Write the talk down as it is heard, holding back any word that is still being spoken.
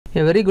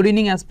A very good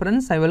evening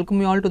aspirants. I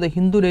welcome you all to the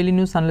Hindu Daily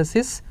News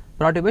Analysis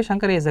brought to you by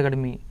Shankar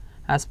Academy.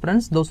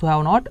 Aspirants, those who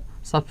have not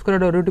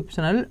subscribed our YouTube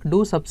channel,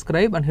 do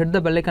subscribe and hit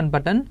the bell icon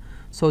button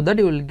so that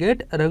you will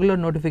get regular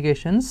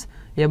notifications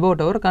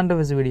about our current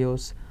affairs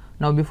videos.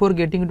 Now before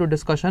getting into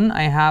discussion,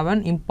 I have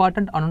an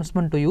important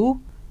announcement to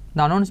you.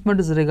 The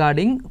announcement is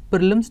regarding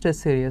Prelims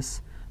Test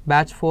Series.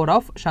 Batch 4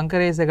 of Shankar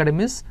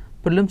Academy's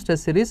Prelims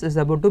Test Series is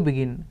about to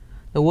begin.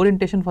 The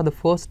orientation for the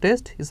first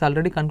test is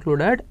already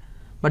concluded,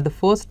 but the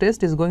first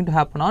test is going to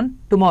happen on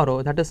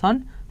tomorrow, that is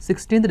on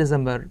 16th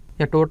December.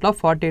 A total of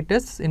 48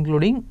 tests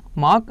including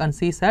mock and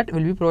CSAT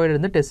will be provided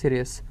in the test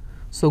series.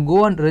 So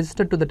go and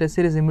register to the test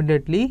series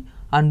immediately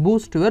and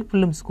boost your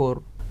prelim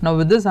score. Now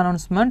with this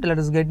announcement, let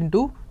us get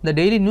into the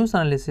daily news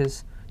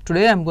analysis.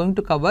 Today I am going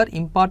to cover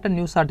important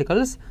news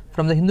articles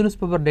from the Hindu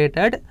newspaper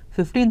dated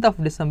 15th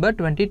of December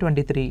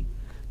 2023.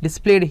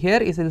 Displayed here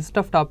is a list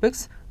of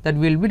topics that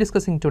we will be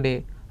discussing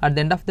today. At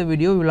the end of the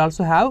video, we will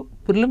also have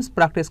prelims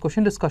practice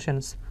question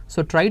discussions.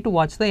 So try to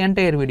watch the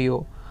entire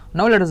video.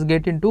 Now let us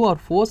get into our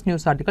first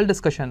news article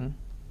discussion.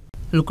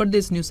 Look at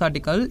this news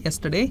article.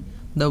 Yesterday,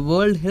 the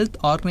World Health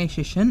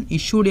Organization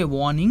issued a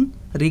warning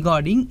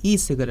regarding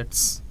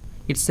e-cigarettes.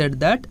 It said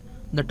that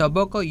the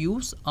tobacco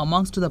use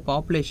amongst the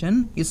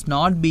population is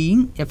not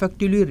being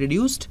effectively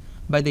reduced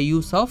by the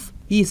use of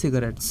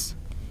e-cigarettes.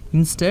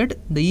 Instead,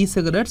 the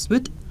e-cigarettes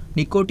with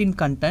nicotine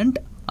content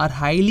are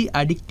highly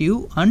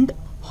addictive and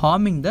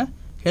harming the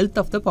health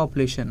of the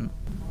population.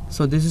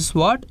 So this is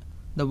what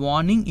the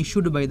warning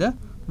issued by the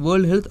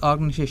World Health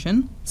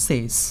Organization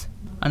says.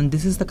 And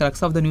this is the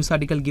crux of the news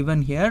article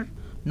given here.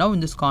 Now in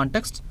this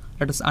context,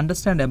 let us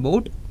understand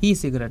about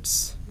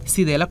e-cigarettes.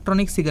 See, the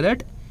electronic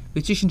cigarette,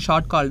 which is in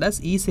short called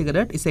as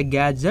e-cigarette, is a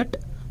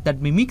gadget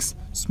that mimics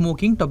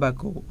smoking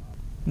tobacco.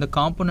 The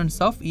components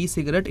of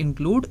e-cigarette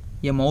include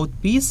a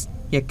mouthpiece,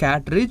 a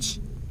cartridge,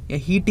 a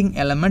heating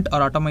element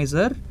or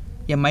atomizer,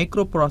 a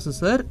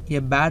microprocessor, a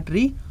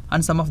battery,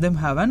 and some of them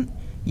have an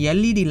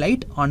LED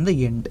light on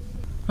the end.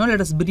 Now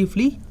let us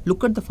briefly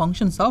look at the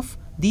functions of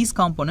these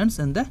components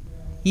in the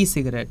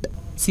e-cigarette.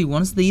 See,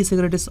 once the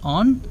e-cigarette is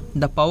on,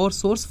 the power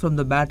source from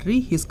the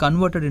battery is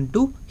converted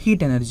into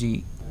heat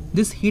energy.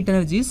 This heat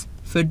energy is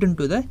fed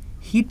into the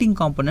heating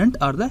component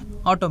or the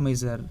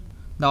atomizer.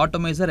 The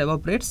atomizer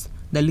evaporates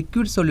the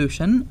liquid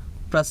solution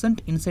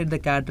present inside the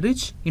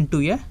cartridge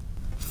into a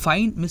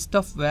fine mist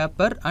of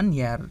vapor and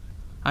air,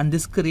 and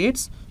this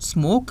creates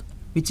smoke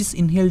which is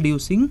inhaled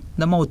using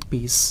the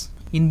mouthpiece.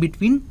 In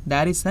between,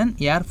 there is an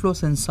airflow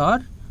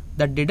sensor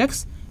that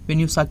detects when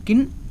you suck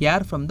in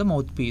air from the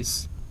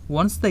mouthpiece.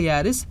 Once the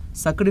air is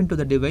sucked into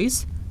the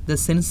device, the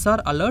sensor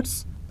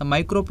alerts the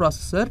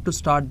microprocessor to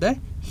start the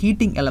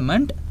heating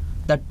element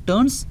that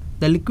turns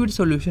the liquid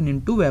solution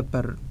into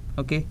vapor.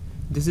 Okay,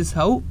 this is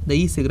how the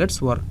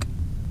e-cigarettes work.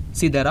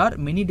 See, there are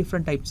many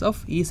different types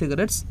of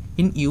e-cigarettes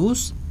in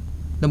use.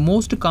 The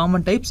most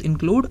common types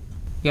include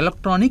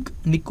electronic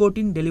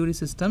nicotine delivery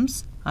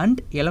systems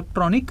and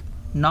electronic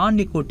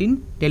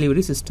non-nicotine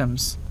delivery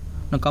systems.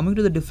 Now coming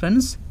to the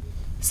difference,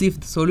 see, if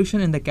the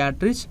solution in the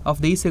cartridge of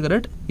the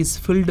e-cigarette is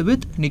filled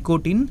with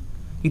nicotine,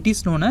 it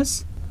is known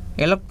as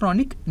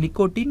electronic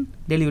nicotine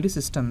delivery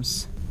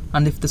systems.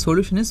 And if the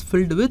solution is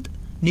filled with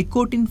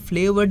nicotine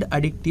flavored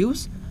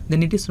additives,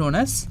 then it is known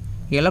as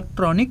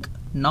electronic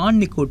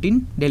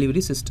non-nicotine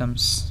delivery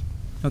systems.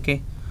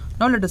 Okay,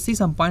 now let us see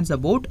some points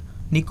about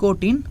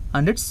nicotine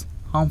and its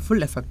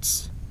harmful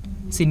effects.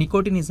 See,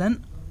 nicotine is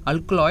an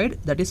alkaloid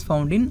that is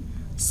found in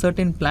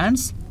certain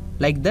plants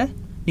like the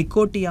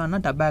Nicotiana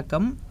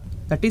tabacum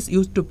that is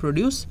used to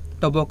produce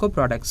tobacco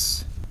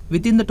products.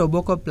 Within the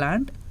tobacco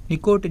plant,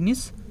 nicotine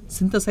is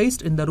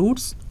synthesized in the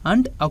roots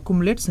and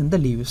accumulates in the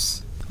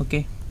leaves.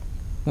 Okay,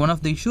 one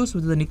of the issues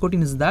with the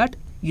nicotine is that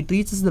it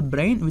reaches the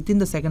brain within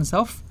the seconds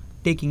of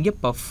taking a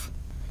puff.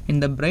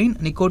 In the brain,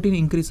 nicotine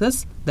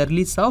increases the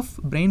release of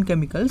brain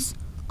chemicals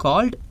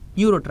called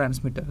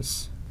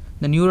neurotransmitters.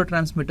 The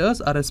neurotransmitters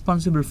are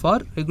responsible for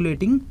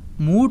regulating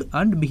mood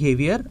and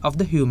behavior of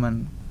the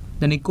human.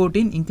 The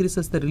nicotine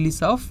increases the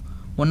release of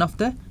one of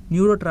the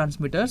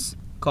neurotransmitters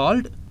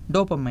called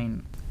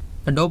dopamine.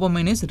 The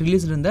dopamine is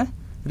released in the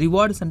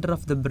reward center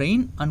of the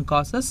brain and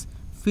causes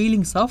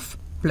feelings of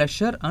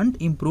pleasure and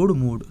improved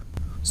mood.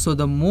 So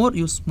the more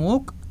you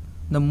smoke,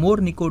 the more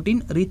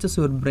nicotine reaches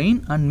your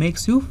brain and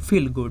makes you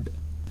feel good.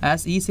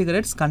 As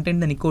e-cigarettes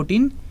contain the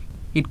nicotine,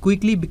 it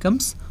quickly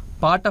becomes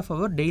part of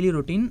our daily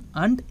routine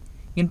and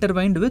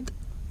intertwined with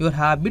your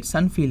habits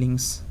and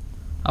feelings.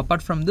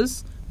 Apart from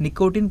this,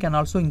 nicotine can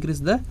also increase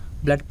the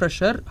blood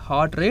pressure,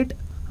 heart rate,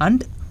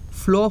 and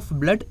flow of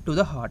blood to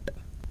the heart.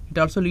 It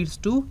also leads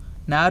to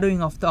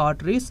narrowing of the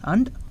arteries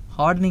and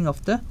hardening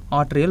of the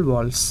arterial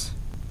walls.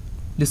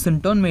 This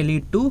in turn may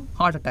lead to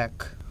heart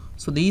attack.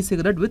 So the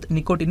e-cigarette with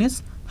nicotine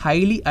is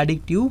highly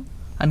addictive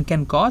and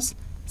can cause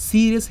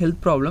serious health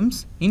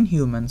problems in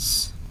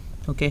humans.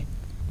 Okay,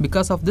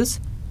 because of this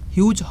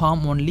huge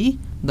harm only,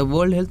 the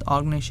World Health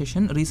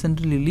Organization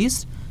recently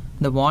released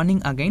the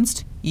warning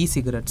against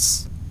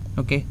e-cigarettes.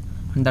 Okay,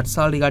 and that's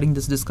all regarding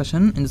this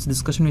discussion. In this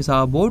discussion we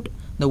saw about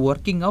the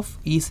working of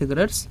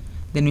e-cigarettes.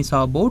 Then we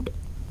saw about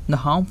the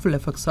harmful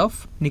effects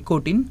of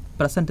nicotine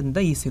present in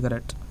the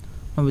e-cigarette.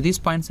 Now with these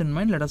points in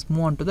mind, let us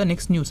move on to the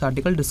next news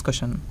article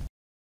discussion.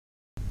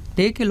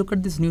 Take a look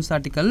at this news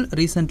article.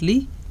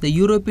 Recently, the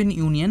European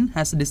Union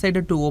has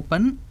decided to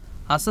open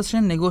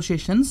accession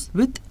negotiations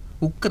with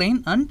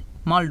Ukraine and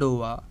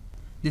Moldova.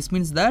 This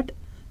means that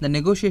the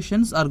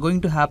negotiations are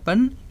going to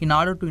happen in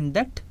order to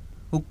induct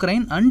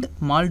Ukraine and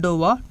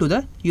Moldova to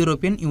the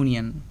European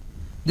Union.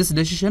 This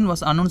decision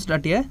was announced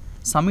at a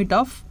summit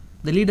of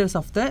the leaders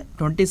of the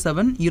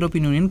 27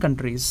 European Union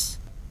countries.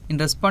 In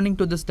responding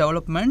to this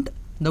development,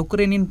 the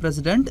Ukrainian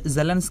President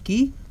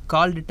Zelensky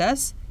called it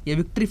as a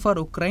victory for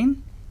Ukraine,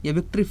 a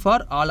victory for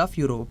all of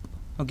Europe.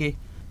 Okay,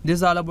 this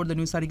is all about the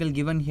news article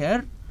given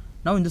here.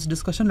 Now in this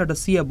discussion, let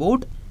us see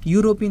about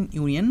European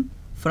Union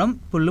from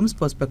prelims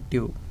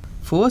perspective.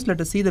 First,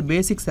 let us see the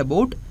basics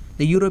about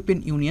the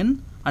European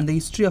Union and the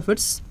history of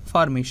its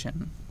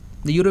formation.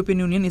 The European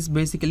Union is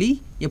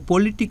basically a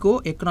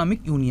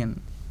politico-economic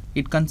union.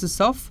 It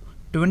consists of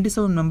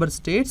 27 member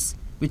states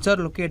which are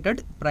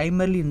located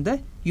primarily in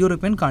the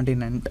European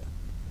continent.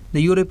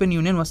 The European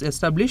Union was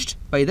established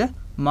by the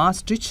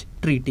Maastricht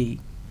Treaty.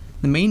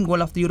 The main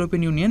goal of the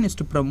European Union is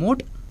to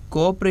promote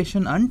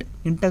cooperation and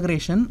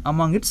integration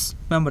among its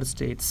member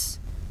states.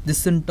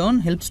 This in turn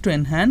helps to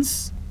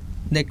enhance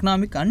the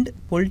economic and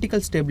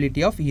political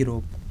stability of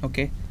Europe.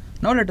 Okay.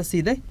 Now let us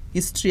see the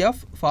history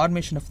of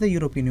formation of the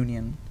European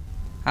Union.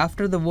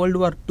 After the World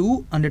War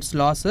II and its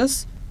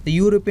losses, the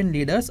European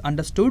leaders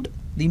understood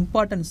the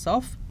importance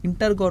of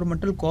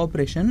intergovernmental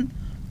cooperation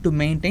to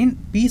maintain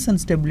peace and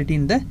stability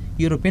in the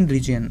European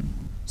region.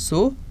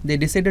 So they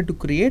decided to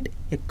create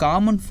a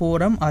common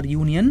forum or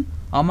union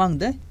among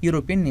the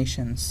European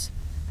nations.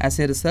 As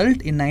a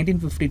result, in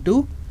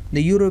 1952,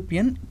 the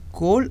European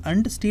Coal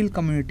and Steel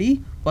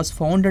Community was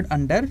founded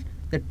under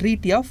the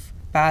Treaty of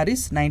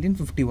Paris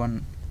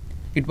 1951.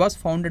 It was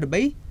founded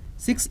by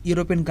 6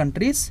 European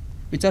countries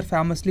which are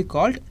famously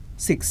called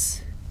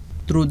SIX.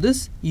 Through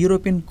this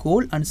European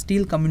Coal and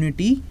Steel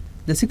Community,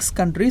 the 6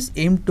 countries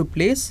aimed to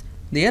place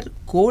their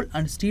coal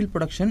and steel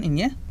production in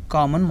a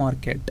common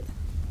market.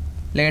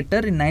 Later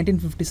in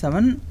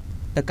 1957,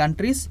 the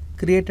countries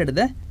created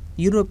the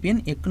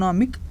European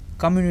Economic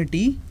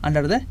Community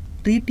under the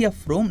Treaty of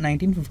Rome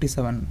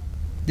 1957.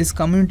 This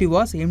community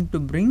was aimed to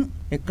bring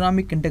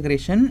economic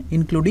integration,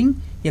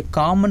 including a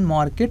common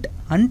market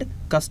and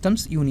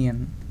customs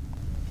union.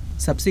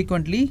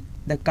 Subsequently,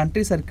 the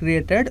countries are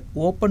created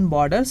open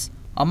borders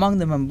among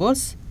the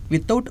members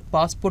without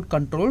passport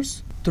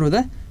controls through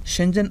the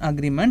Schengen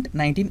Agreement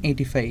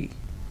 1985.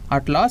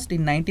 At last,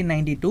 in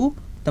 1992,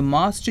 the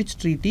Maastricht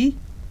Treaty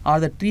or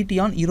the Treaty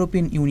on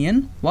European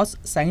Union was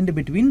signed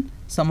between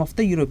some of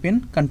the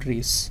European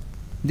countries.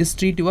 This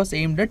treaty was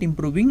aimed at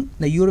improving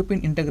the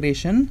European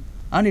integration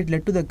and it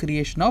led to the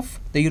creation of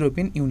the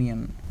European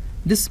Union.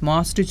 This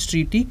Maastricht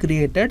Treaty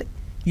created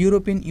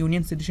European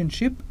Union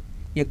citizenship,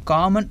 a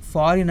common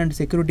foreign and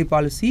security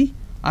policy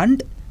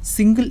and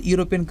single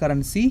European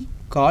currency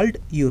called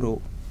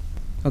Euro.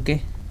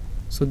 Okay,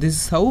 so this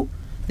is how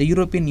the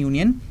European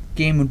Union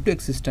came into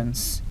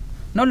existence.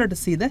 Now let us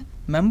see the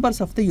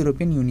members of the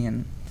European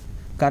Union.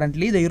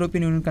 Currently, the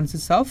European Union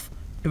consists of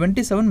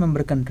 27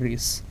 member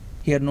countries.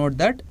 Here note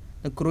that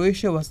the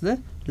Croatia was the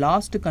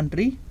last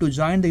country to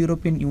join the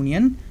European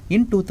Union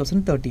in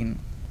 2013.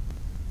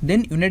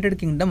 Then United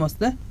Kingdom was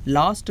the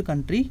last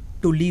country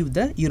to leave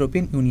the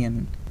European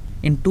Union.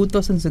 In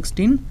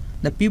 2016,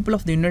 the people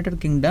of the United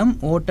Kingdom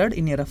voted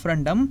in a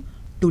referendum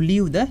to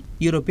leave the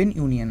European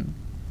Union.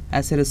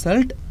 As a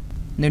result,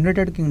 the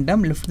United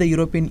Kingdom left the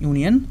European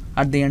Union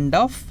at the end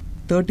of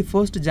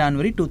 31st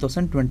January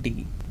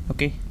 2020.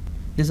 Okay,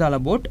 this is all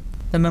about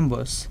the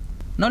members.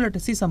 Now let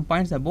us see some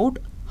points about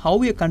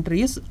how a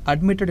country is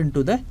admitted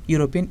into the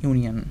European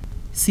Union.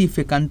 See, if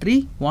a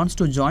country wants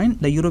to join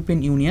the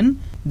European Union,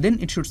 then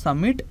it should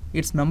submit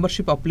its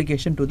membership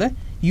application to the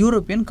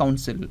European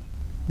Council.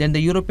 Then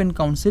the European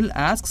Council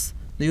asks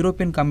the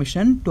European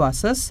Commission to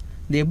assess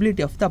the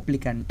ability of the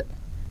applicant.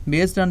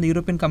 Based on the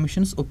European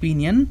Commission's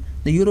opinion,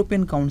 the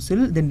European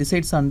Council then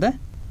decides on the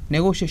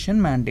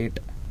negotiation mandate.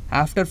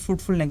 After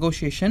fruitful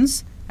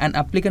negotiations, an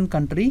applicant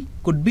country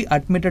could be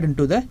admitted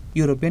into the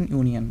European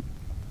Union.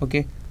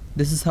 Okay,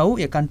 this is how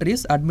a country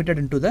is admitted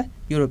into the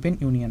European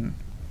Union.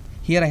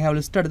 Here I have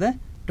listed the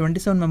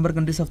 27 member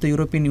countries of the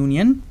European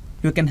Union.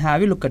 You can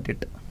have a look at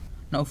it.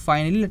 Now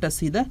finally, let us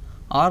see the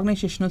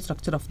organizational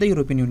structure of the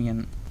European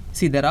Union.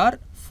 See, there are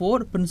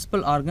 4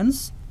 principal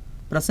organs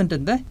present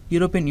in the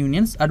European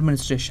Union's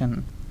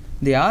administration.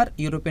 They are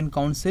European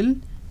Council,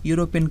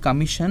 European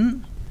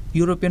Commission,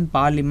 European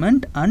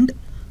Parliament and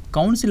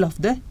Council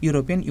of the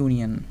European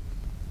Union.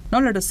 Now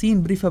let us see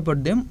in brief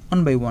about them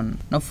one by one.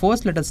 Now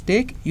first let us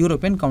take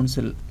European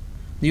Council.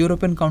 The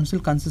European Council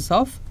consists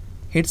of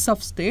heads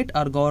of state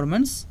or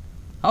governments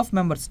of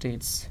member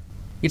states.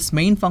 Its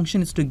main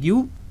function is to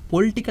give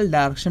political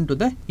direction to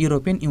the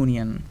European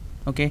Union.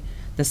 Okay.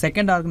 The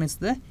second organ is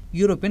the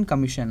European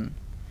Commission.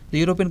 The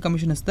European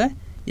Commission is the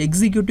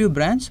executive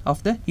branch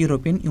of the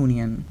European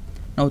Union.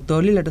 Now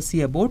thirdly, let us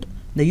see about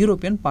the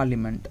European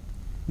Parliament.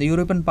 The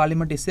European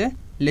Parliament is a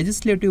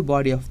legislative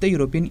body of the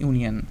European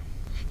Union.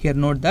 Here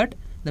note that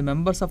the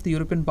members of the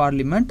European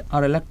Parliament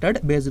are elected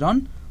based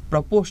on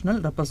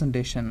proportional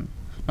representation.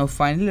 Now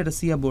finally, let us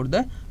see about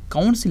the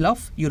Council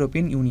of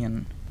European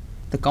Union.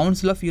 The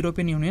Council of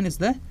European Union is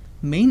the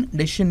main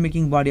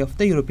decision-making body of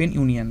the European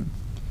Union.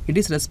 It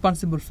is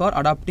responsible for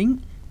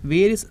adopting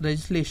various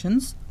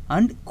legislations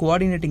and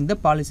coordinating the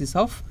policies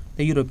of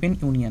the European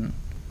Union.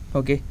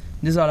 Okay,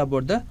 this is all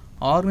about the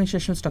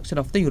organizational structure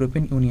of the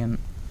European Union.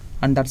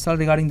 And that's all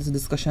regarding this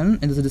discussion.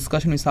 In this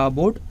discussion, we saw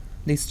about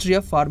the history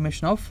of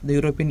formation of the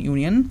European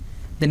Union.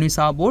 Then we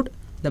saw about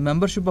the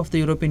membership of the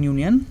European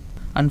Union.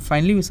 And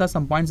finally, we saw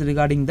some points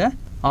regarding the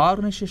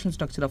organizational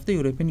structure of the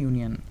European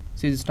Union.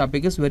 So this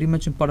topic is very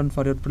much important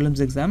for your prelims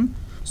exam.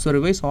 So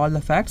revise all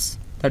the facts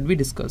that we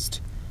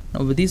discussed.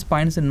 Now with these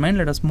points in mind,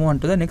 let us move on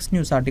to the next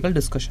news article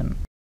discussion.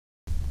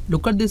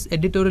 Look at this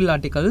editorial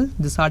article.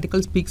 This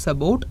article speaks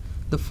about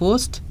the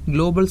first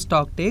global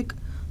stocktake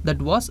that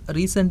was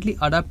recently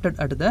adopted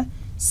at the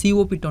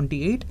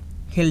COP28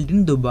 held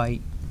in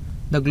Dubai.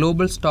 The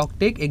global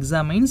stocktake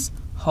examines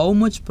how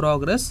much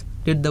progress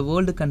did the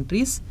world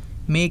countries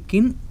make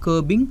in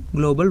curbing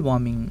global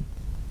warming.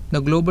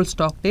 The global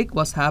stocktake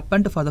was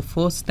happened for the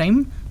first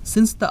time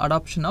since the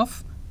adoption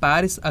of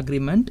Paris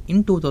Agreement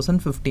in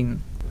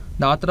 2015.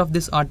 The author of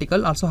this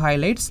article also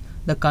highlights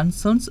the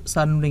concerns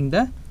surrounding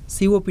the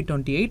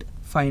COP28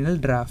 final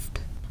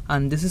draft.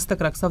 And this is the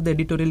crux of the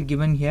editorial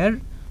given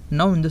here.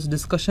 Now in this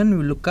discussion, we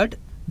will look at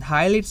the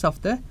highlights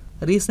of the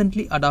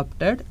recently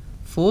adopted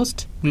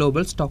first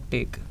global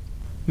stocktake.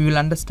 We will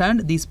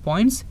understand these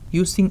points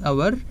using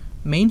our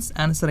mains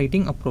answer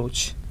writing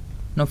approach.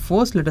 Now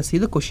first, let us see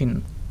the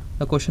question.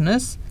 The question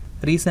is,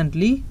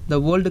 recently the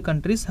world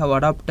countries have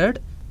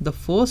adopted the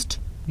first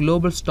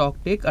global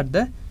stocktake at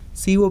the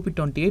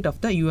COP28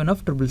 of the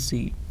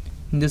UNFCCC.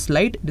 In this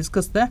slide,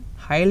 discuss the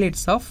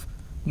highlights of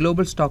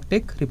global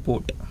stocktake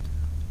report.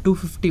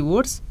 250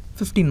 words,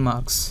 15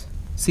 marks.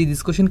 See,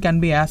 this question can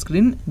be asked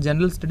in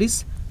General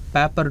Studies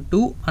Paper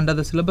 2 under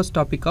the syllabus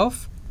topic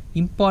of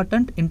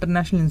Important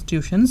International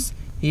Institutions,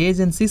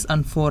 Agencies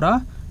and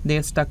Fora,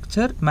 their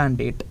structure,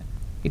 mandate.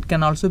 It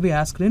can also be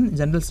asked in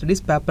General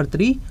Studies Paper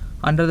 3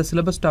 under the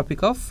syllabus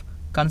topic of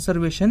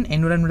Conservation,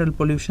 Environmental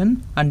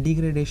Pollution and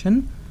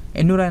Degradation,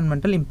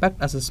 Environmental Impact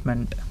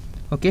Assessment.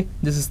 Okay,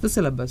 this is the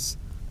syllabus.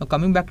 Now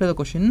coming back to the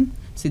question,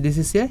 see, this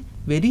is a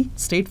very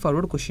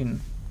straightforward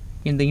question.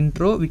 In the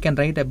intro, we can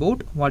write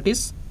about what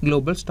is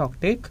global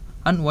stocktake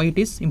and why it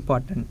is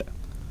important.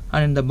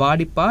 And in the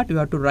body part, we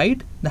have to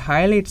write the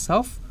highlights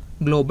of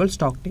global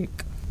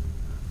stocktake.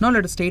 Now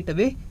let us straight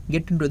away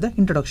get into the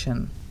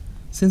introduction.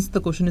 Since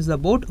the question is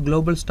about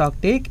global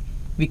stocktake,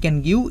 we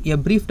can give a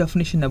brief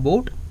definition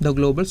about the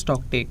global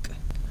stocktake.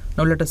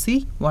 Now let us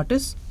see what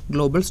is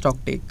global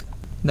stocktake.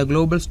 The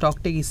global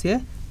stocktake is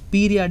a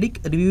periodic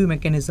review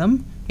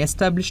mechanism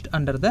established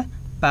under the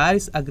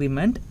Paris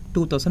Agreement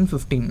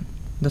 2015.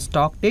 The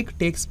stocktake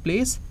takes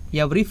place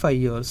every 5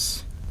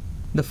 years.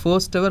 The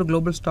first ever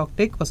global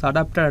stocktake was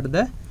adopted at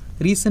the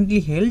recently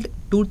held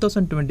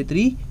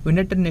 2023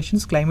 United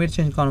Nations Climate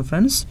Change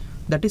Conference,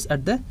 that is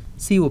at the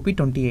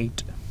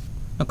COP28.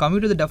 Now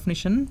coming to the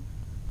definition,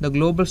 the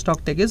global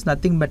stocktake is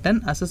nothing but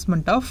an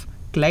assessment of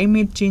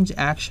climate change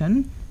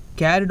action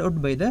carried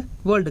out by the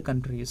world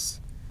countries.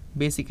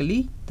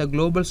 Basically, the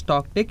global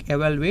stocktake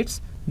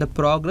evaluates the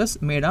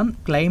progress made on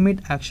climate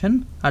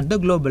action at the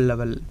global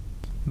level.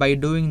 By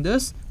doing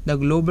this, the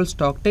global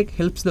stocktake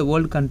helps the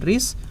world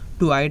countries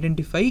to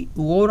identify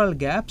overall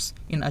gaps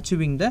in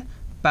achieving the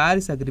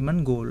Paris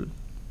Agreement goal.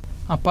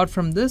 Apart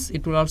from this,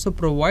 it will also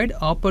provide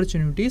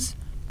opportunities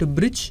to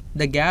bridge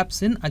the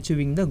gaps in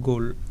achieving the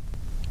goal.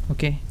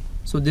 Okay,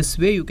 so this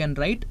way you can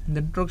write the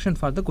introduction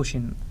for the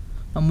question.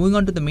 Now moving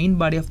on to the main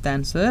body of the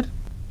answer,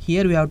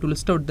 here we have to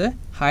list out the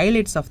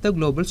highlights of the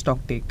global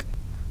stocktake.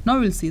 Now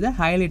we will see the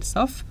highlights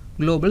of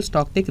global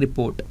stocktake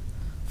report.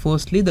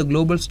 Firstly, the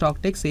global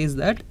stocktake says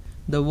that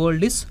the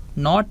world is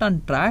not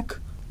on track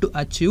to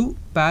achieve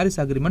Paris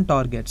Agreement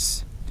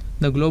targets.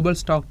 The global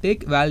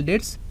stocktake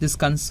validates these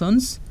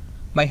concerns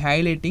by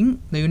highlighting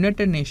the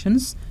United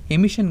Nations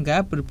emission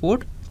gap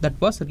report that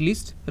was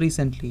released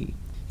recently.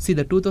 See,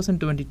 the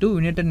 2022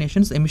 United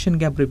Nations emission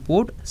gap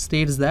report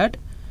states that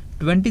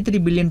 23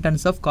 billion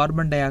tons of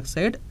carbon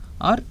dioxide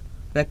are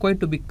required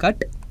to be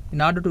cut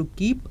in order to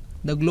keep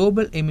the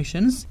global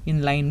emissions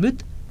in line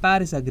with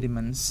Paris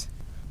agreements.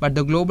 But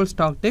the global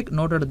stocktake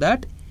noted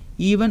that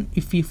even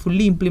if we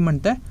fully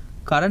implement the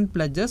current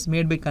pledges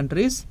made by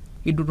countries,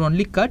 it would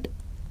only cut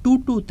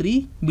 2 to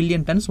 3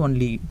 billion tons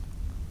only.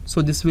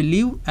 So this will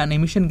leave an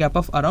emission gap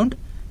of around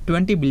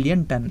 20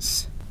 billion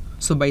tons.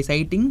 So by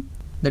citing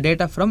the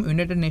data from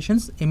United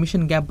Nations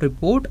emission gap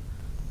report,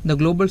 the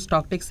global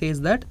stocktake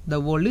says that the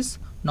world is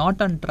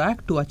not on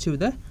track to achieve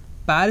the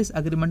Paris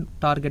Agreement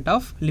target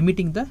of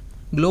limiting the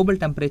global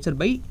temperature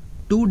by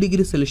 2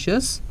 degrees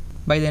Celsius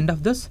by the end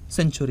of this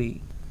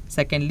century.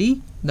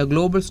 Secondly, the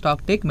global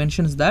stocktake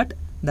mentions that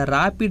the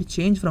rapid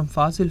change from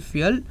fossil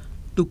fuel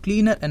to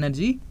cleaner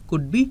energy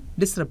could be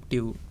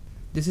disruptive.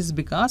 This is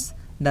because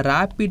the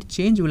rapid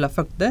change will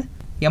affect the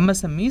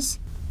MSMEs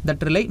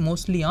that rely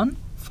mostly on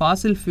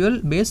fossil fuel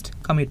based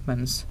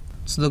commitments.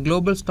 So the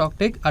global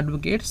stocktake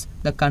advocates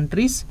the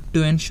countries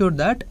to ensure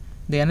that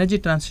the energy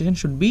transition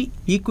should be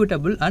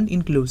equitable and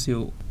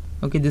inclusive.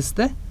 Okay, this is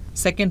the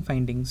second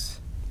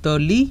findings.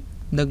 Thirdly,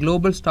 the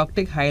global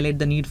stocktake highlight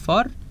the need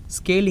for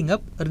scaling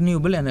up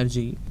renewable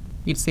energy.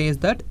 It says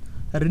that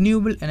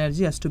renewable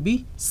energy has to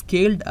be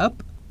scaled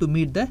up to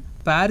meet the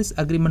Paris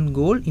Agreement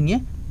goal in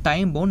a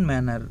time-bound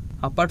manner.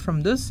 Apart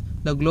from this,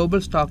 the global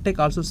stocktake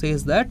also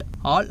says that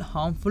all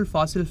harmful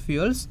fossil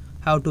fuels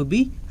have to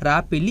be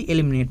rapidly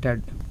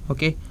eliminated.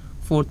 Okay.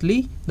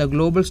 Fourthly, the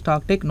global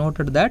stocktake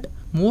noted that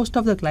most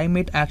of the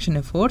climate action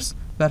efforts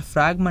were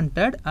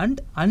fragmented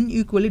and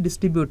unequally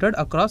distributed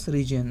across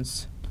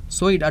regions.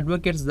 So it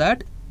advocates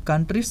that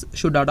countries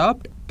should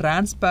adopt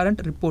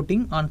transparent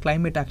reporting on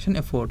climate action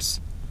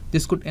efforts.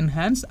 This could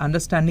enhance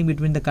understanding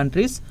between the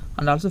countries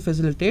and also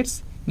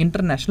facilitates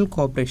international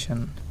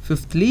cooperation.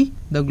 Fifthly,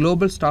 the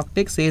global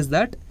stocktake says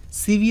that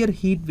severe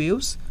heat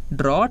waves,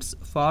 droughts,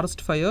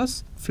 forest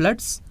fires,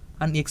 floods,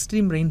 and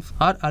extreme rain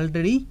are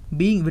already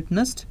being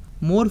witnessed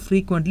more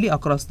frequently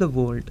across the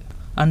world.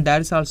 And there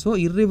is also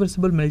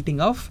irreversible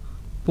melting of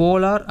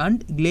polar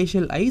and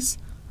glacial ice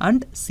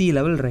and sea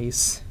level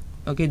rise.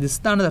 Okay, this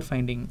is another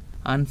finding.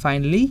 And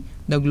finally,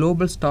 the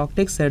global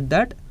stocktake said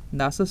that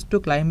the access to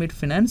climate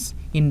finance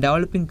in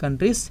developing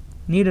countries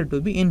needed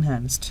to be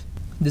enhanced.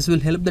 This will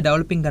help the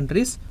developing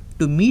countries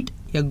to meet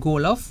a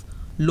goal of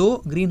low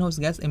greenhouse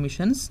gas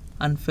emissions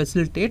and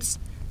facilitates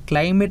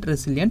climate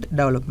resilient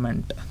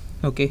development.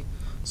 Okay,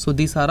 so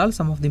these are all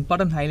some of the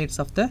important highlights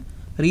of the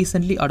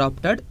recently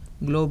adopted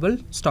global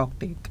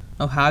stocktake.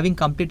 Now, having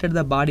completed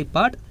the body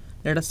part,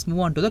 let us move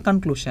on to the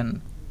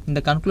conclusion. In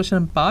the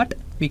conclusion part,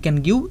 we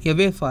can give a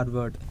way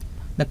forward.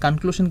 The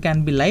conclusion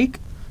can be like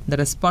the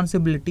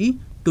responsibility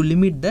to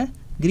limit the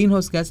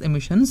greenhouse gas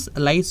emissions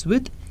lies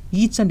with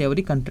each and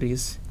every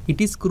countries. It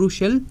is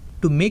crucial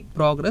to make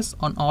progress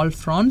on all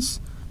fronts,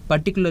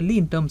 particularly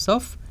in terms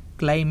of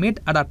climate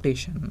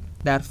adaptation.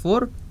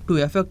 Therefore, to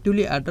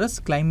effectively address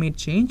climate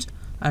change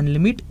and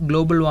limit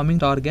global warming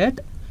target,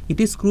 it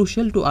is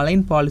crucial to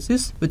align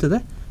policies with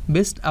the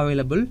best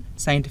available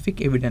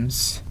scientific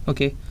evidence.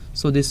 Okay,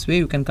 so this way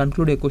you can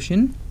conclude a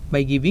question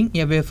by giving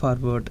a way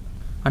forward.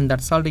 And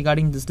that's all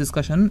regarding this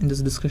discussion. In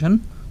this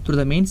discussion, through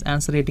the mains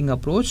answer rating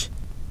approach,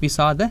 we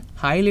saw the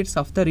highlights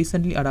of the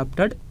recently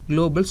adopted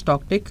global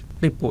stocktake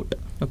report.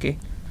 Okay,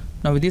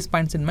 now with these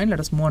points in mind, let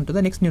us move on to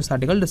the next news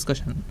article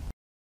discussion.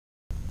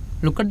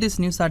 Look at this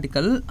news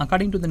article.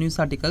 According to the news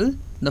article,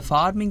 the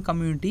farming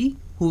community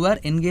who were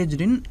engaged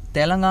in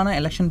Telangana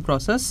election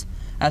process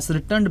has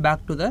returned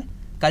back to the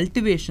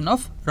cultivation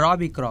of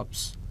rabi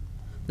crops.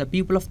 The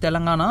people of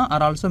Telangana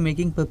are also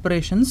making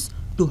preparations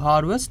to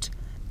harvest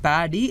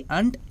paddy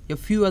and a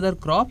few other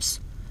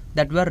crops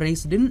that were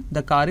raised in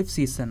the Kharif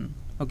season.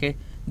 Okay,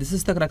 this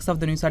is the crux of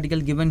the news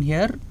article given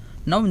here.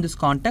 Now in this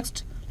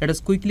context, let us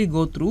quickly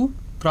go through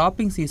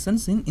cropping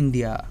seasons in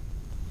India.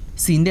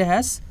 See, India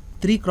has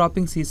 3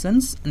 cropping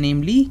seasons,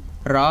 namely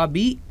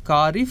Rabi,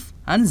 Kharif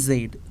and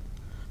Zaid.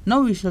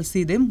 Now we shall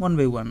see them one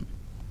by one.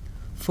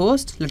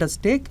 First, let us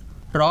take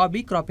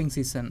Rabi cropping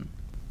season.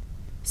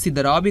 See,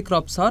 the Rabi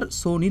crops are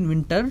sown in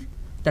winter,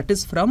 that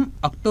is from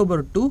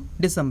October to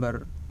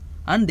December,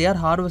 and they are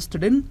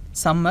harvested in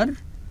summer,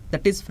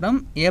 that is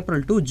from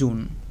April to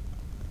June.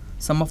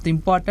 Some of the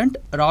important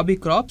Rabi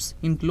crops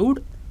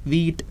include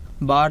wheat,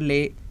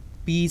 barley,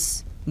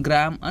 peas,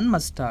 gram and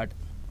mustard.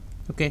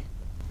 Okay,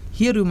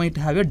 here you might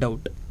have a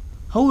doubt.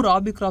 How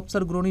Rabi crops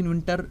are grown in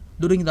winter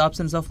during the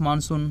absence of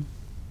monsoon?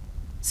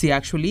 See,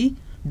 actually,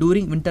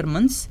 during winter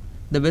months,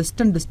 the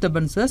western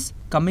disturbances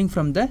coming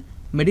from the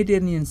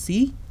Mediterranean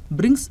Sea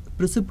brings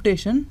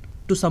precipitation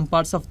to some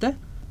parts of the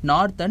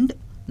north and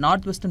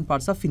northwestern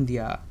parts of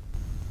India.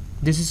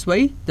 This is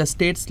why the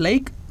states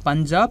like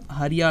Punjab,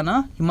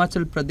 Haryana,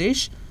 Himachal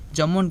Pradesh,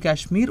 Jammu and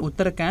Kashmir,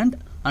 Uttarakhand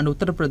and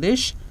Uttar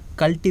Pradesh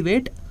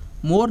cultivate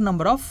more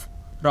number of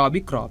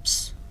Rabi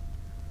crops.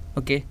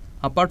 Okay,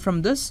 apart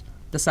from this,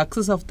 the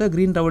success of the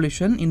Green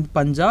Revolution in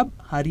Punjab,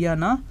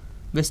 Haryana,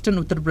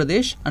 Western Uttar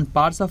Pradesh and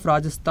parts of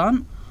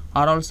Rajasthan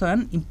are also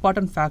an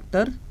important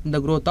factor in the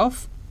growth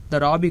of the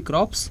Rabi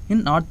crops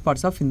in north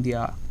parts of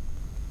India.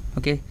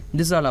 Okay,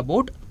 this is all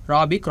about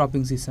Rabi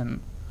cropping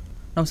season.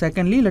 Now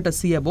secondly, let us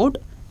see about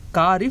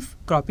Kharif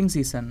cropping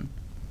season.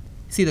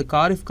 See, the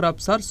Kharif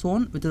crops are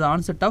sown with the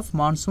onset of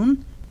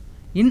monsoon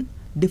in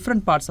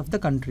different parts of the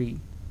country,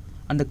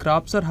 and the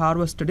crops are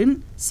harvested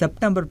in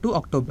September to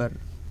October.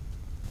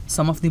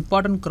 Some of the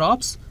important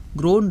crops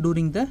grown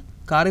during the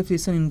Kharif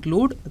season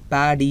include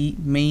paddy,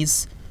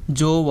 maize,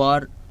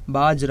 jowar,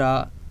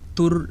 bajra,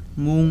 tur,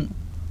 moong,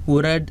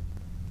 urad,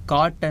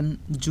 cotton,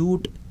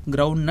 jute,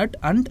 groundnut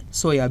and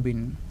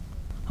soybean.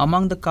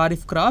 Among the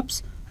Kharif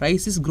crops,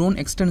 rice is grown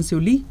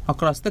extensively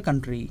across the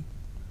country.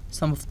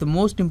 Some of the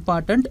most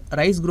important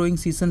rice growing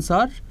seasons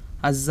are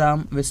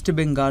Assam, West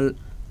Bengal,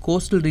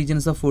 coastal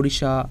regions of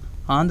Odisha,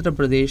 Andhra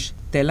Pradesh,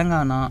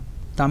 Telangana,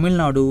 Tamil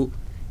Nadu,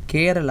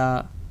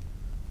 Kerala,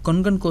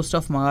 Konkan coast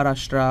of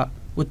Maharashtra,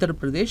 Uttar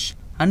Pradesh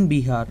and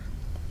Bihar.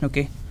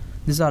 Okay,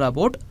 this is all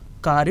about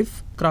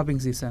Kharif cropping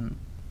season.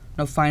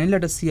 Now finally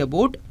let us see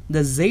about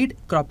the Zaid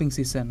cropping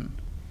season.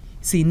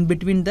 See, in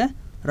between the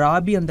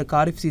Rabi and the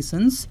Kharif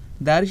seasons,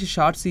 there is a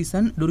short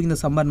season during the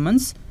summer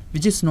months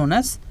which is known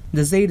as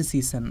the Zaid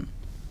season.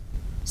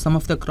 Some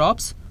of the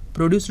crops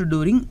produced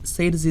during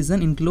Zaid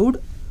season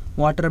include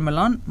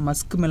watermelon,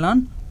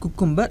 muskmelon,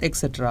 cucumber,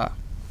 etc.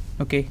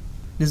 Okay,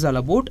 this is all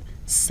about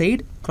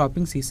Zaid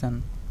cropping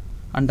season.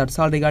 And that's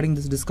all regarding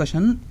this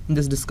discussion. In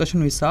this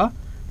discussion we saw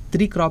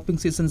 3 cropping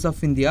seasons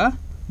of India,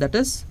 that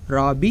is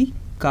Rabi,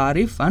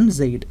 Kharif and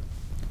Zaid.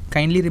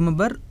 Kindly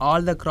remember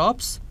all the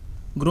crops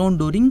grown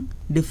during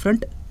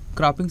different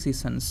cropping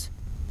seasons.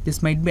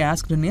 This might be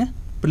asked in a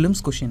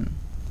prelims question.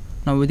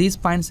 Now with these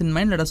points in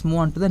mind, let us move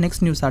on to the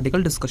next news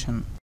article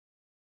discussion.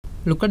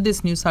 Look at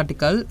this news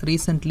article.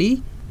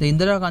 Recently, the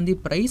Indira Gandhi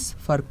Prize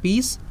for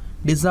Peace,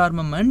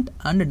 Disarmament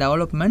and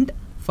Development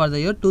for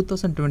the year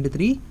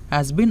 2023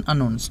 has been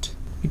announced.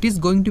 It is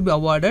going to be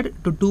awarded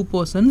to 2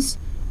 persons,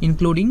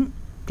 including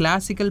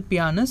classical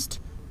pianist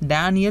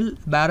Daniel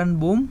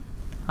Barenboim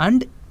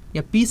and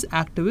a peace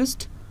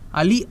activist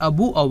Ali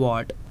Abu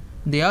Awad.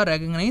 They are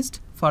recognized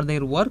for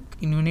their work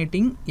in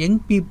uniting young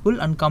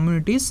people and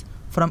communities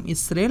from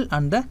Israel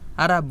and the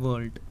Arab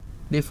world.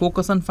 They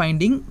focus on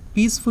finding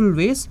peaceful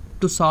ways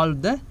to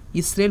solve the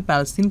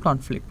Israel-Palestine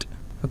conflict.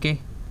 Okay,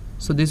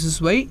 so this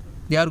is why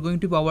they are going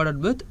to be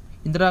awarded with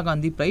Indira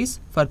Gandhi Prize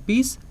for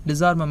Peace,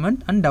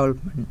 Disarmament and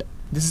Development.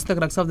 This is the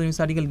crux of the news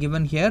article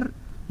given here.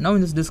 Now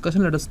in this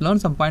discussion, let us learn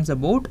some points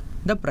about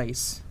the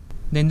prize.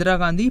 The Indira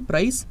Gandhi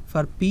Prize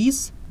for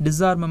Peace,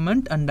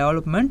 Disarmament and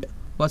Development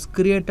was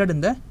created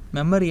in the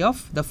memory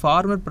of the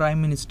former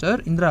Prime Minister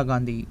Indira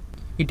Gandhi.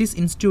 It is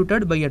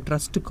instituted by a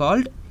trust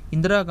called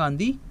Indira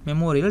Gandhi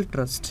Memorial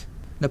Trust.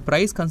 The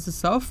prize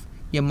consists of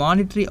a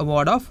monetary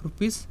award of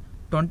Rs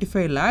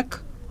 25 lakh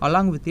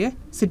along with a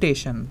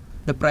citation.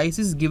 The prize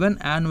is given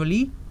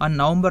annually on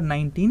November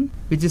 19,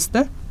 which is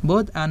the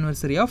birth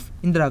anniversary of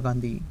Indira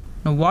Gandhi.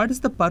 Now what is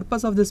the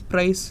purpose of this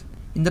prize?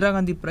 Indira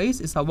Gandhi Prize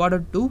is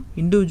awarded to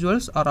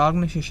individuals or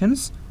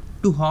organizations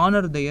to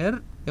honor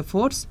their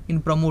efforts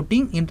in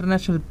promoting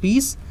international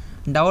peace,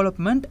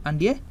 development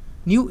and a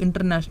new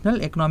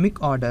international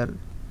economic order.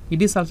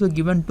 It is also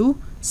given to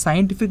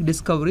scientific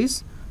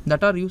discoveries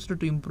that are used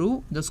to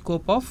improve the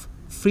scope of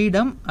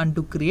freedom and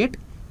to create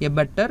a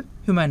better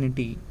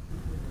humanity.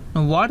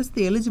 Now what is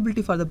the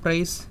eligibility for the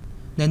prize?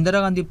 The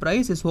Indira Gandhi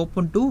Prize is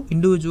open to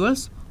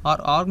individuals or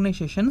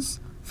organizations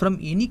from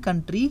any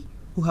country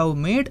who have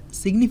made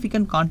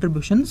significant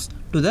contributions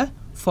to the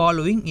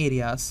following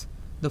areas.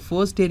 The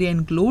first area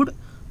include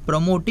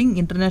promoting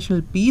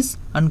international peace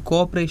and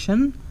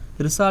cooperation,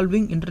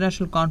 resolving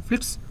international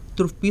conflicts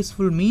through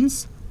peaceful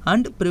means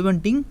and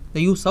preventing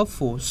the use of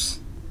force.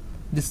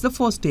 This is the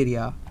first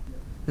area.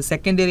 The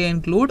second area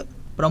include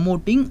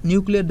promoting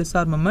nuclear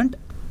disarmament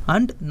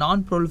and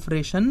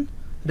non-proliferation,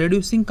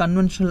 reducing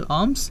conventional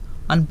arms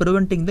and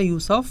preventing the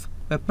use of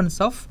weapons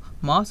of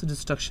mass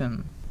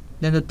destruction.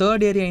 Then the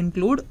third area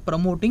include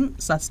promoting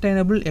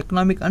sustainable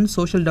economic and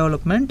social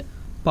development,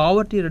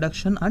 poverty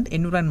reduction and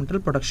environmental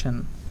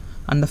protection.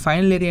 And the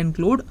final area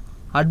include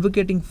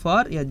advocating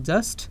for a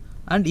just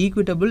and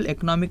equitable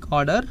economic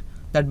order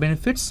that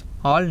benefits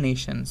all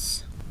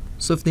nations.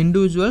 So if the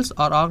individuals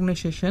or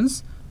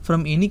organizations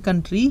from any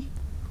country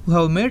who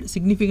have made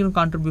significant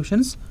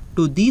contributions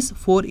to these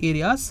 4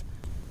 areas,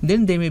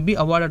 then they may be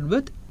awarded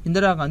with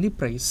Indira Gandhi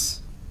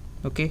Prize.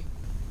 Okay.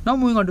 Now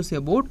moving on to say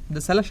about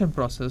the selection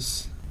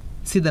process.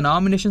 See, the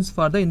nominations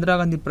for the Indira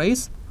Gandhi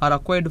Prize are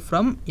acquired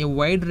from a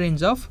wide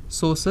range of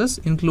sources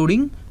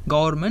including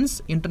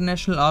governments,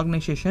 international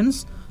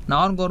organizations,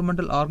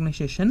 non-governmental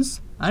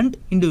organizations and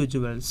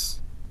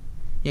individuals.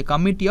 A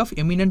committee of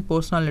eminent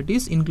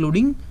personalities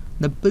including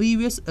the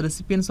previous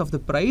recipients of the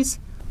prize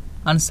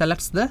and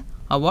selects the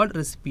award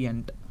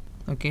recipient.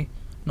 Okay.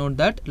 Note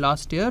that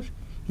last year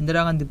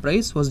Indira Gandhi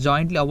Prize was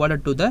jointly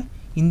awarded to the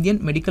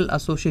Indian Medical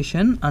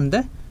Association and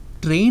the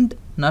Trained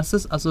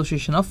Nurses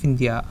Association of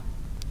India.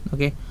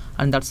 Okay,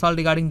 and that's all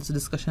regarding this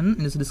discussion.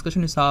 In this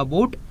discussion we saw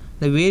about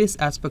the various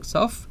aspects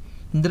of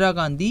Indira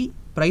Gandhi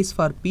Prize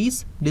for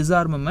Peace,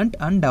 Disarmament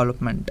and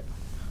Development.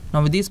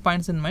 Now with these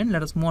points in mind,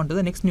 let us move on to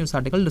the next news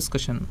article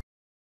discussion.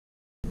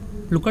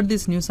 Look at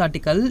this news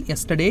article.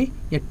 Yesterday,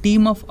 a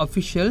team of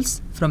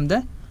officials from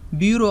the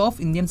Bureau of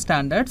Indian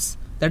Standards,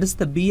 that is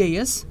the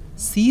BIS,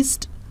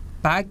 seized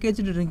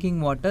packaged drinking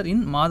water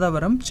in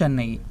Madavaram,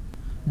 Chennai.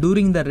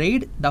 During the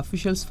raid, the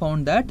officials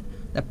found that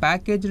the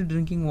packaged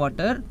drinking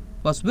water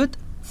was with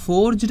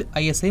forged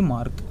ISI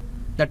mark.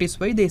 That is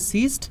why they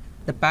seized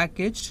the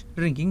packaged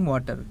drinking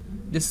water.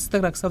 This is the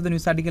crux of the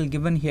news article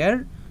given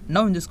here.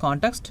 Now in this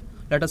context,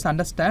 let us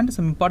understand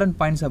some important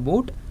points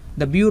about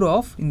the Bureau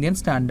of Indian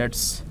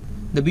Standards.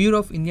 The Bureau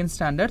of Indian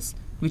Standards,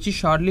 which is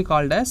shortly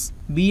called as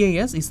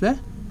BIS, is the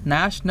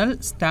National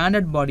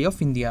Standard Body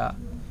of India.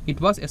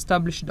 It was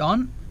established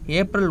on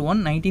April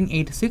 1,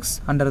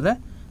 1986 under the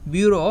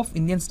Bureau of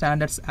Indian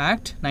Standards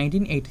Act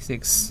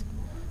 1986.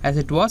 As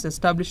it was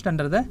established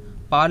under the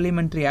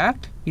Parliamentary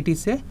Act, it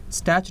is a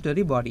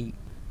statutory body.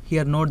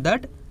 Here note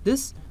that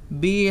this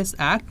BIS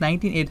Act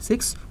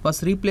 1986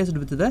 was replaced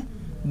with the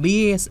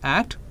BIS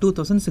Act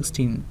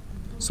 2016.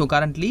 So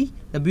currently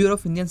the Bureau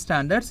of Indian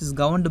Standards is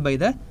governed by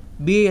the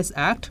BIS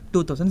Act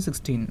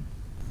 2016.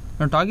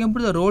 Now talking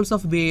about the roles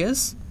of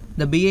BIS,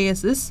 the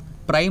BIS is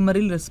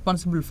primarily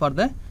responsible for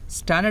the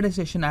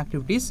standardization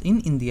activities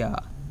in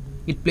India.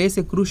 It plays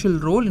a crucial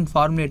role in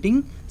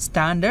formulating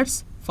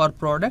standards for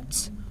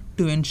products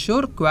to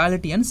ensure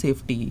quality and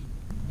safety.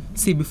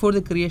 See, before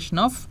the creation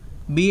of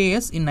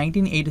BIS in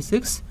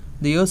 1986,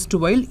 the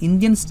erstwhile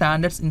Indian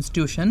Standards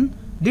Institution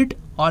did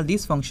all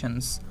these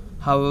functions.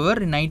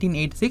 However, in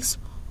 1986,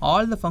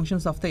 all the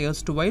functions of the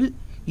erstwhile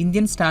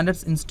Indian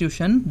Standards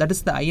Institution, that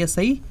is the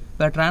ISI,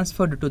 were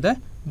transferred to the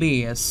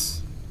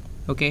BIS.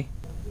 Okay.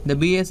 The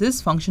BIS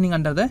is functioning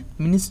under the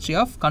Ministry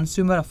of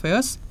Consumer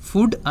Affairs,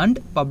 Food and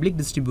Public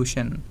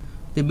Distribution.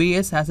 The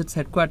BIS has its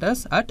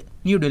headquarters at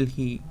New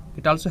Delhi.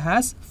 It also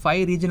has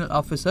 5 regional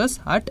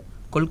offices at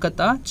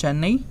Kolkata,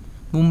 Chennai,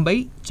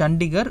 Mumbai,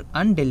 Chandigarh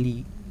and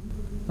Delhi.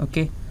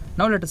 Okay.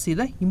 Now let us see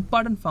the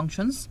important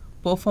functions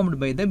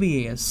performed by the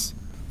BIS.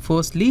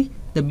 Firstly,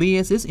 the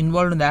BIS is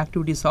involved in the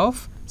activities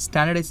of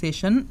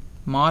standardization,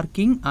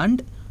 marking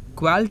and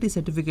quality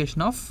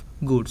certification of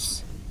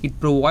goods. It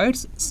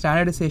provides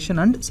standardization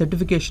and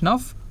certification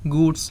of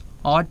goods,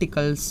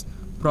 articles,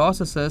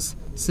 processes,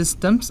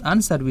 systems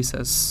and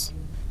services.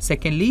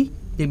 Secondly,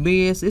 the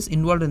BIS is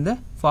involved in the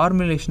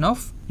formulation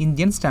of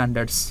Indian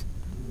standards.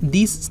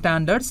 These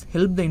standards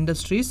help the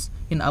industries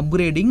in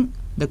upgrading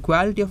the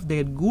quality of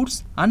their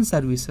goods and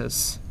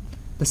services.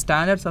 The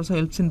standards also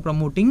helps in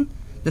promoting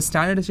the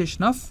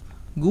standardization of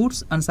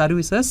goods and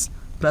services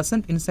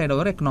present inside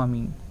our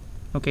economy.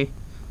 Okay.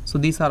 So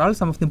these are all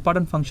some of the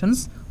important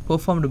functions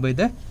performed by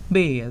the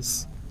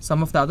BIS.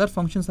 Some of the other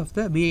functions of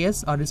the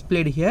BIS are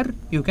displayed here.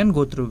 You can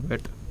go through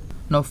it.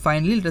 Now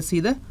finally, let us see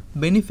the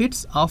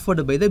benefits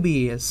offered by the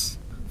BIS.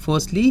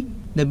 Firstly,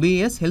 the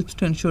BIS helps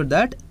to ensure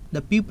that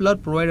the people are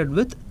provided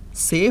with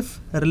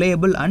safe,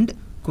 reliable and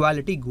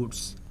quality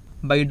goods.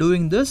 By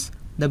doing this,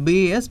 the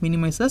BIS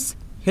minimizes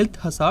health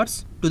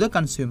hazards to the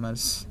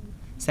consumers.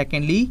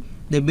 Secondly,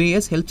 the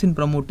BIS helps in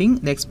promoting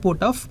the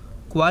export of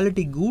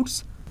quality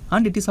goods,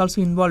 and it is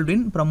also involved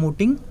in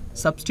promoting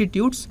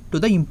substitutes to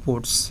the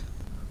imports.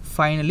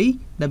 Finally,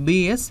 the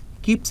BIS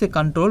keeps a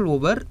control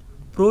over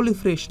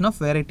proliferation of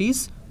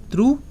varieties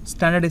through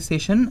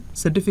standardization,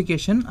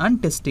 certification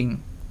and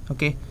testing.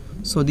 Okay,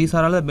 so these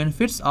are all the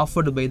benefits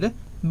offered by the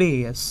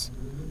BIS.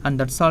 And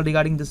that's all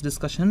regarding this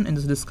discussion. In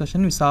this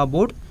discussion, we saw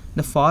about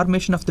the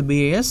formation of the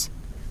BIS,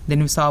 then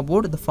we saw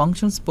about the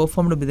functions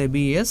performed by the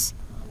BIS,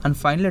 and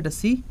finally let us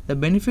see the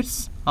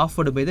benefits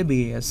offered by the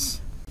BIS.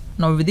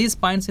 Now with these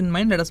points in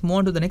mind, let us move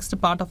on to the next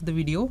part of the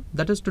video,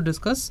 that is to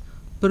discuss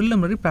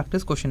preliminary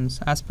practice questions.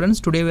 As friends,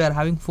 today we are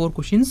having 4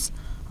 questions.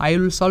 I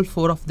will solve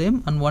 4 of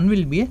them and one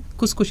will be a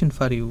quiz question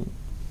for you.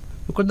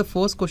 Look at the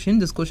first question.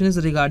 This question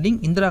is regarding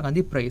Indira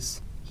Gandhi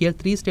Prize. Here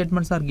 3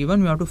 statements are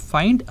given. We have to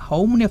find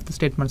how many of the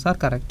statements are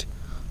correct.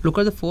 Look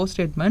at the first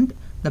statement.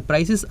 The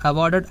prize is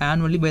awarded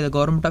annually by the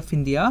Government of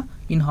India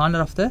in honor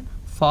of the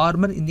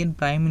former Indian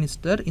Prime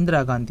Minister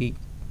Indira Gandhi.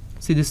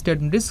 See, this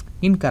statement is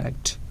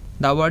incorrect.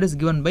 The award is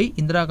given by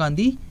Indira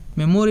Gandhi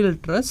Memorial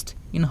Trust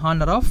in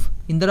honor of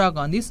Indira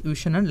Gandhi's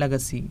vision and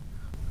legacy,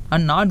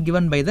 and not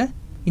given by the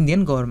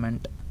Indian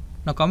government.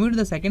 Now coming to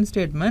the second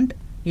statement,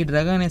 it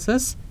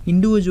recognizes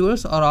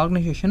individuals or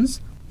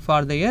organizations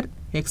for their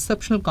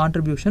exceptional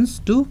contributions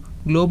to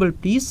global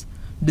peace,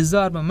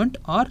 disarmament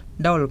or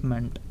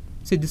development.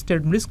 See, this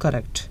statement is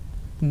correct.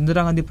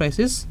 Indira Gandhi Prize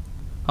is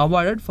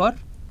awarded for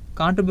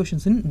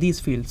contributions in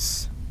these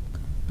fields.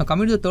 Now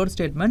coming to the third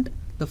statement,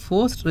 the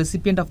first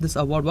recipient of this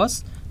award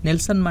was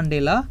Nelson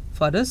Mandela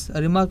for his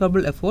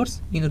remarkable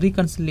efforts in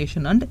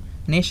reconciliation and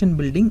nation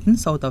building in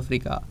South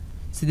Africa.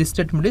 See, this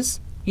statement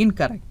is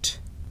incorrect.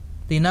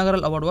 The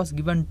inaugural award was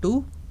given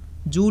to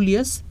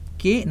Julius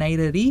K.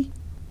 Nyerere,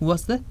 who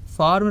was the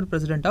former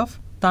president of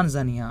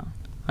Tanzania,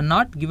 and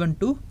not given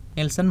to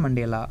Nelson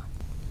Mandela.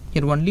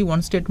 Here only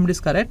one statement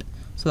is correct.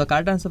 So the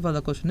correct answer for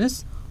the question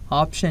is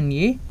option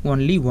A,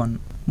 only one.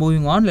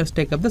 Moving on, let's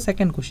take up the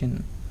second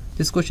question.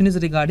 This question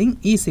is regarding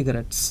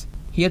e-cigarettes.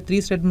 Here 3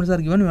 statements are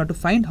given. We have to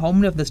find how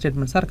many of the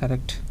statements are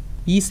correct.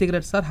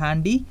 E-cigarettes are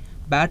handy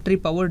battery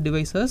powered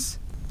devices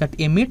that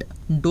emit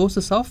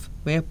doses of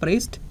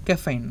vaporized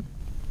caffeine.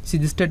 See,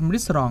 this statement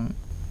is wrong.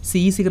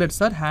 See,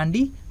 e-cigarettes are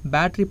handy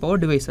battery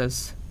powered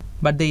devices,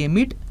 but they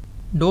emit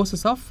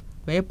doses of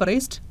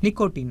vaporized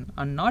nicotine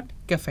and not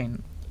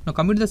caffeine. Now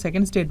coming to the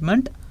second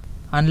statement,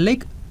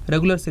 unlike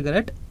regular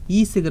cigarette,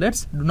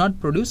 e-cigarettes do not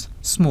produce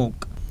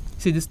smoke.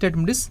 See, this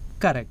statement is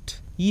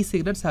correct.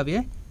 E-cigarettes have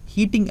a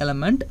heating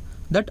element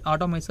that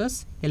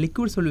atomizes a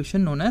liquid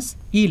solution known as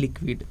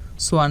e-liquid.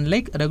 So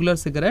unlike regular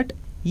cigarette,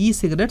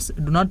 e-cigarettes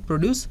do not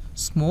produce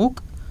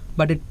smoke,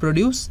 but it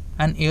produces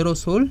an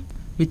aerosol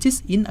which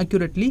is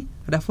inaccurately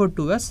referred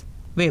to as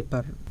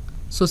vapor.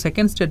 So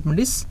second statement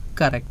is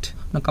correct.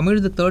 Now coming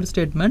to the third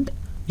statement,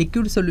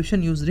 liquid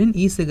solution used in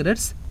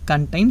e-cigarettes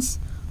contains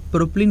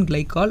propylene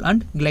glycol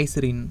and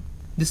glycerin.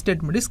 This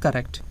statement is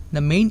correct.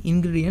 The main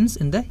ingredients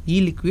in the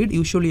e-liquid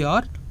usually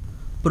are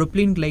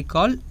propylene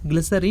glycol,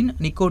 glycerin,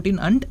 nicotine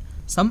and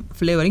some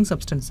flavoring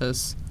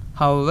substances.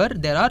 However,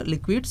 there are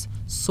liquids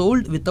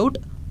sold without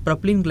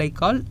propylene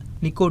glycol,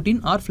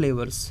 nicotine or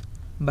flavors.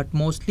 But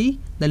mostly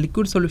the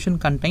liquid solution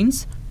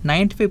contains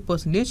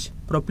 95%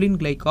 propylene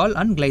glycol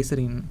and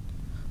glycerin.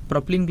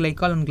 Propylene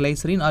glycol and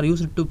glycerin are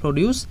used to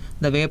produce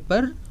the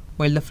vapor,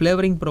 while the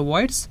flavoring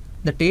provides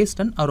the taste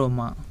and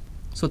aroma.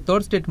 So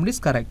third statement is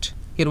correct.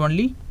 Here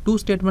only 2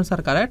 statements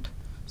are correct.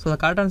 So the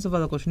correct answer for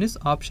the question is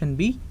option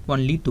B,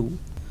 only 2.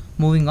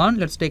 Moving on,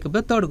 let's take up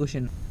the third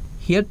question.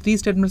 Here 3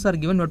 statements are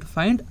given. We have to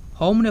find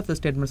how many of the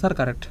statements are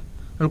correct.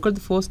 Look at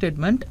the first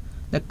statement.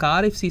 The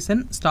Kharif season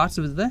starts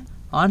with the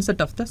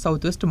onset of the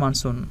southwest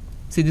monsoon.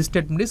 See, this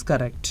statement is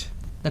correct.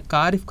 The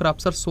Kharif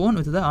crops are sown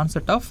with the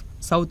onset of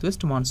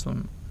southwest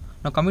monsoon.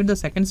 Now coming to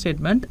the second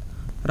statement,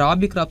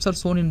 Rabi crops are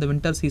sown in the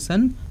winter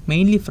season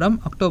mainly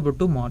from October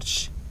to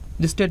March.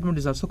 This statement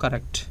is also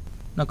correct.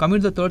 Now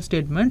coming to the third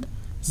statement,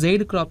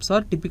 Zaid crops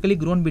are typically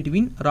grown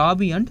between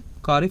Rabi and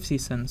Kharif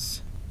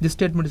seasons. This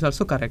statement is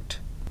also correct.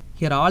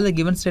 Here all the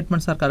given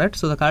statements are correct.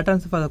 So the correct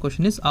answer for the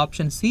question is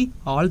option C,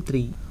 all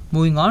 3.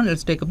 Moving on,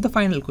 let's take up the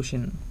final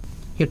question.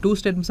 Here 2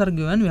 statements are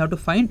given. We have to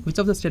find which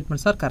of the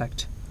statements are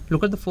correct.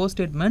 Look at the first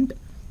statement.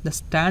 The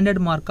standard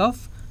mark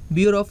of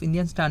Bureau of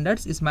Indian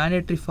Standards is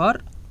mandatory for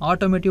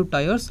automotive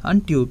tires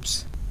and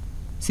tubes.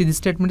 See, this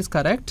statement is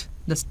correct.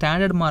 The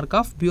standard mark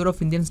of Bureau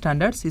of Indian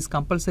Standards is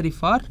compulsory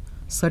for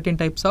certain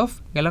types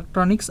of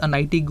electronics and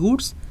IT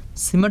goods,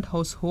 cement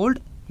household,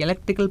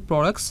 electrical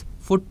products,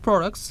 food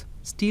products,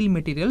 steel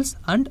materials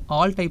and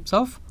all types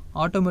of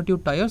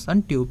automotive tires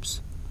and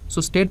tubes.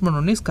 So statement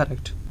 1 is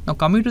correct. Now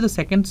coming to the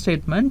second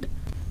statement,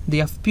 the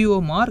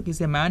FPO mark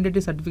is a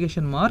mandatory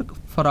certification mark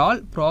for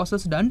all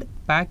processed and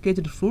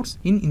packaged fruits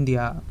in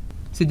India.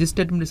 See, this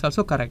statement is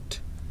also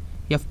correct.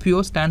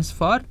 FPO stands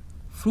for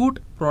Fruit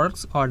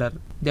Products Order.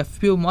 The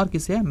FPO mark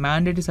is a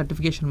mandatory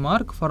certification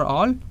mark for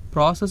all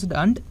processed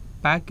and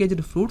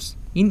packaged fruits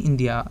in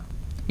India.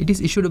 It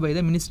is issued by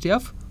the Ministry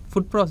of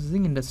Food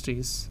Processing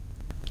Industries.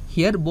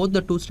 Here both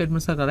the 2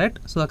 statements are correct.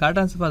 So the correct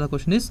answer for the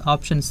question is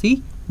option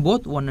C,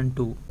 both 1 and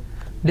 2.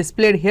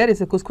 Displayed here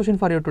is a quiz question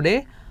for you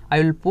today.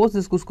 I will post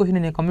this quiz question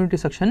in a community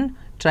section.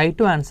 Try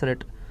to answer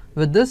it.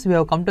 With this, we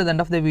have come to the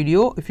end of the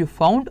video. If you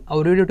found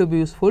our video to be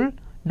useful,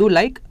 do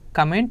like,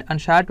 comment and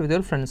share it with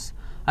your friends.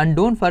 And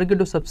don't forget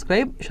to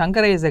subscribe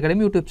Shankar IAS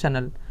Academy YouTube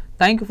channel.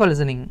 Thank you for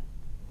listening.